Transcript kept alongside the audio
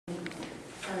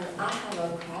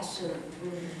a question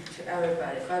to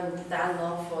everybody, but that's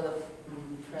not for the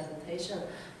presentation.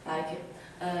 Like,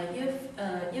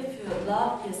 if your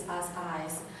love is as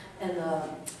ice, and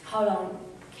how long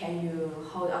can you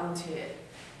hold on to it?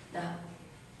 Now,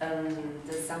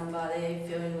 does somebody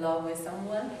feel in love with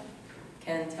someone?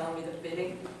 Can you tell me the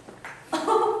feeling?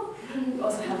 You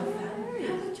also have a family.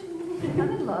 I'm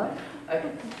in love.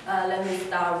 Okay, let me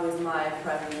start with my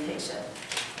presentation.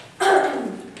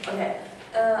 Okay,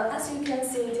 as you can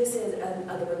see, this is an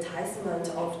advertisement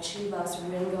of Chivas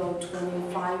Ringo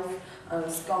 25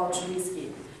 Scotch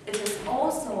whiskey. It is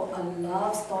also a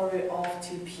love story of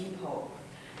two people.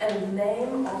 And the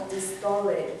name of this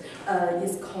story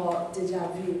is called Deja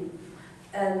Vu.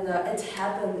 And it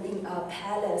happened in a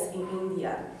palace in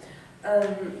India.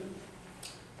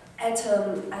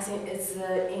 I think it's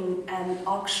in an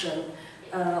auction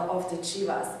of the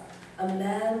Chivas. A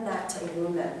man met a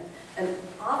woman, and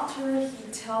after he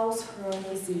tells her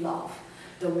his love,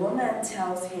 the woman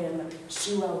tells him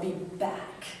she will be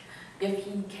back if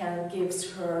he can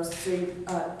gives her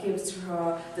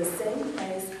the same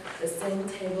place, the same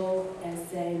table, and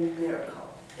same miracle.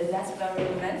 That's very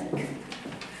romantic.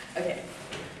 Okay.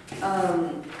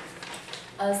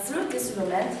 Through this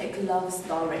romantic love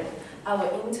story, I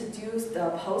will introduce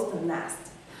the poster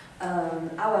next.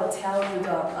 I will tell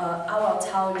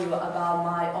you about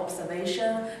my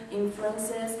observation,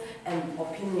 influences, and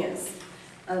opinions.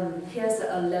 Here's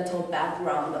a little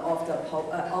background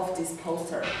of this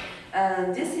poster.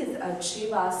 This is a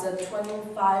Chivas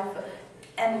 25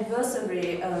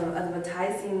 anniversary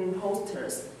advertising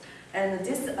posters. And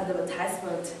this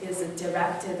advertisement is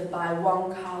directed by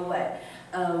Wong Kar-wai,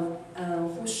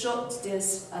 who shot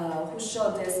this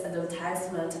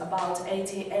advertisement about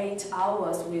 88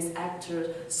 hours with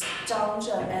actors Zhang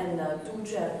Zhen and Du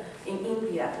Juan in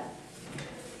India.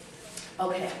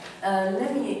 Okay,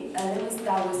 let me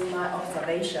start with my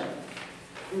observation.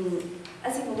 I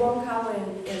think Wong Kar-wai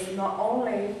is not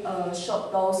only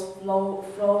shot those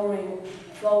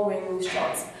flowing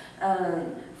shots.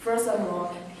 First of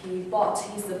all, he bought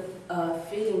his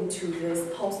feeling to this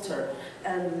poster,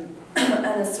 and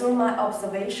through my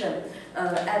observation,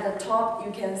 at the top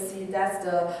you can see that's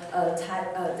the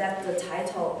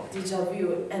title Deja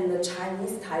Vu and the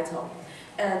Chinese title,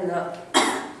 and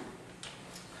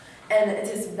it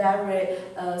is very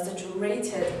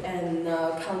saturated and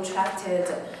contracted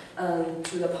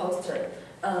to the poster.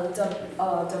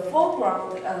 The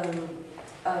foreground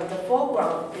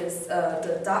is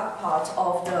the dark part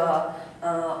of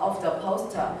the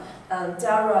poster.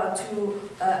 There are two,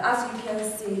 as you can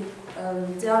see,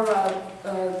 there are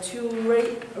two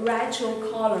ritual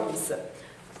columns.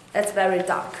 It's very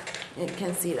dark. You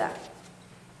can see that.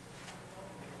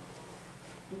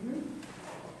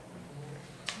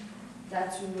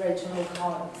 That's two ritual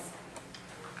columns.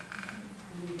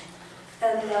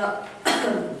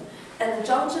 And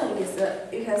Zhang Zhen is,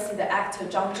 you can see the actor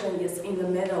Zhang Zhen is in the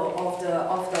middle of the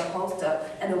poster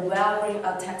and wearing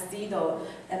a tuxedo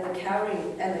and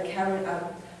carrying a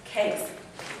case.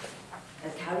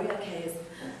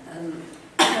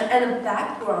 And the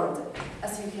background,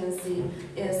 as you can see,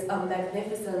 is a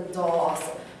magnificent doors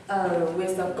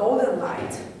with the golden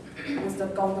light,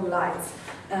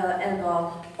 and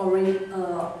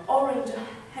orange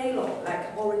halo,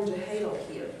 like orange halo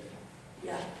here.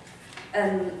 Yeah.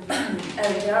 And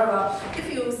there are,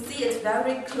 if you see it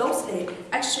very closely,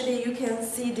 actually you can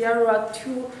see there are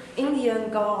two Indian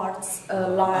guards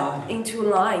into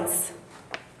lines.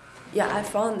 Yeah, I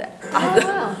found that. Oh,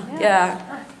 wow.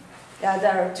 Yeah. Yeah,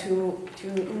 there are two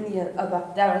Indian,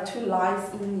 there are two lines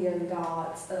Indian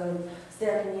guards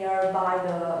standing near by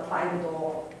the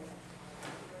door.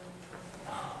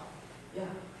 Yeah.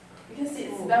 You can see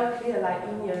it's very clear, like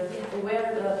Indian people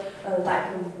wear the like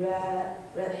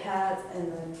red hat,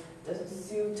 and the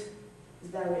suit is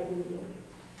very Indian.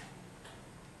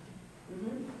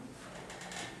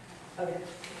 Okay.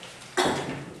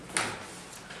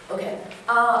 Okay.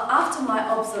 After my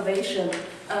observation,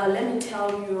 let me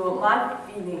tell you my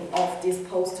feeling of this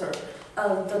poster.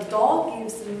 The doll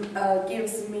gives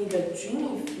me the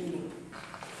dreamy feeling,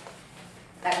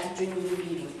 like the dreamy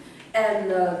feeling.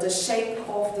 And the shape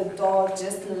of the doll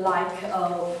just like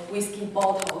whiskey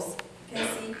bottles. You can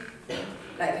see,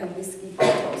 like whiskey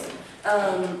bottles.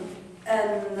 I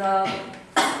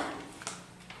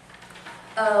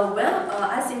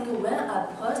think when a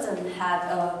person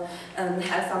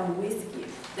had some whiskey,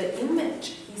 the image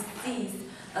he sees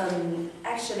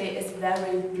actually is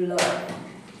very blurred.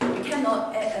 You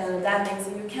cannot. That means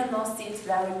you cannot see it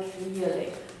very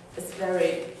clearly. It's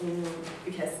very,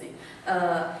 you can see.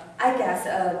 I guess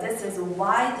this is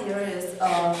why there is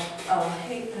a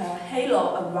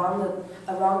halo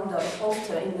around the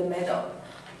poster in the middle.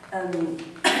 And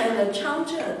Chang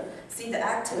Zhen, see the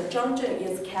actor Zhang Zhen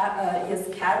is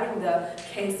carrying the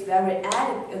case very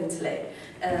elegantly,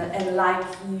 and like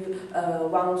he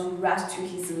wants to rush to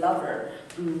his lover.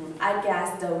 I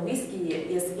guess the whiskey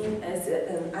is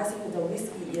I think the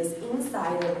whiskey is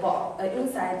inside the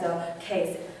inside the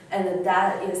case, and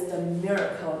that is the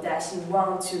miracle that he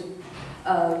want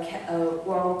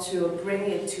to bring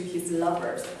it to his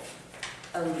lovers.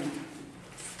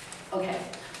 Okay.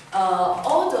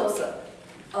 All those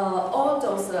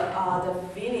are the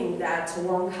feeling that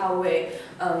Wong Kar-wai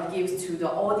gives to the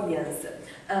audience.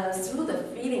 Through the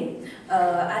feeling,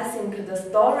 I think the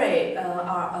story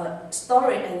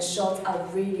and shots are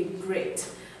really great.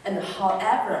 And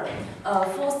however,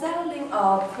 for selling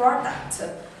a product,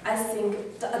 I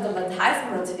think the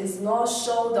advertisement is not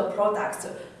show the product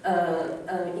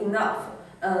enough.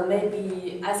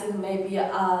 Maybe the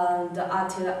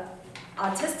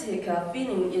artistic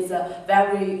feeling is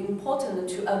very important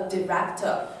to a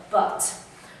director, but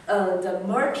the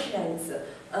merchant's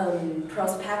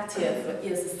perspective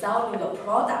is selling the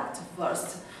product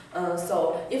first.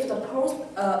 So if the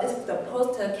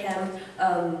poster can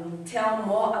tell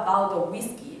more about the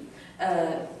whiskey,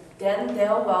 then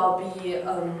there will be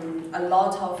a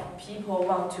lot of people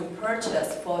want to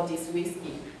purchase for this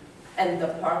whiskey and the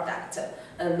product,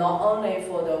 and not only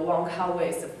for the Wong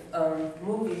Kar-wai's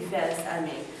movie fans. I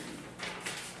mean,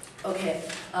 okay.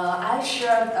 I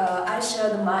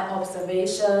shared my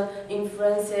observation,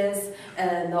 inferences,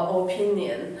 and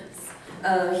opinions.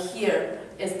 Here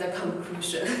is the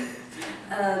conclusion.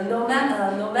 No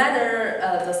matter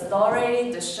the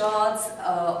story, the shots,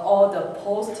 or the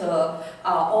poster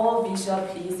are all visual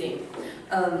pleasing,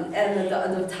 and the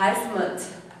advertisement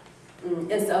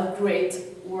is a great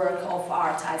work of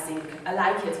art. I think I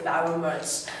like it very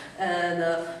much. And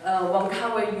Wong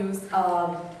Kar-wai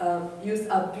use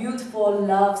a beautiful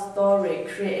love story,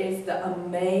 creates the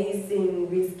amazing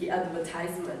whiskey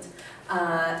advertisement.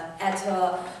 At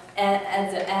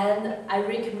the end, I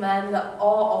recommend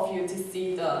all of you to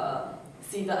see the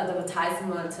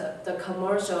advertisement, the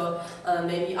commercial,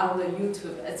 maybe on the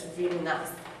YouTube. It's really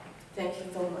nice. Thank you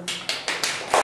so much.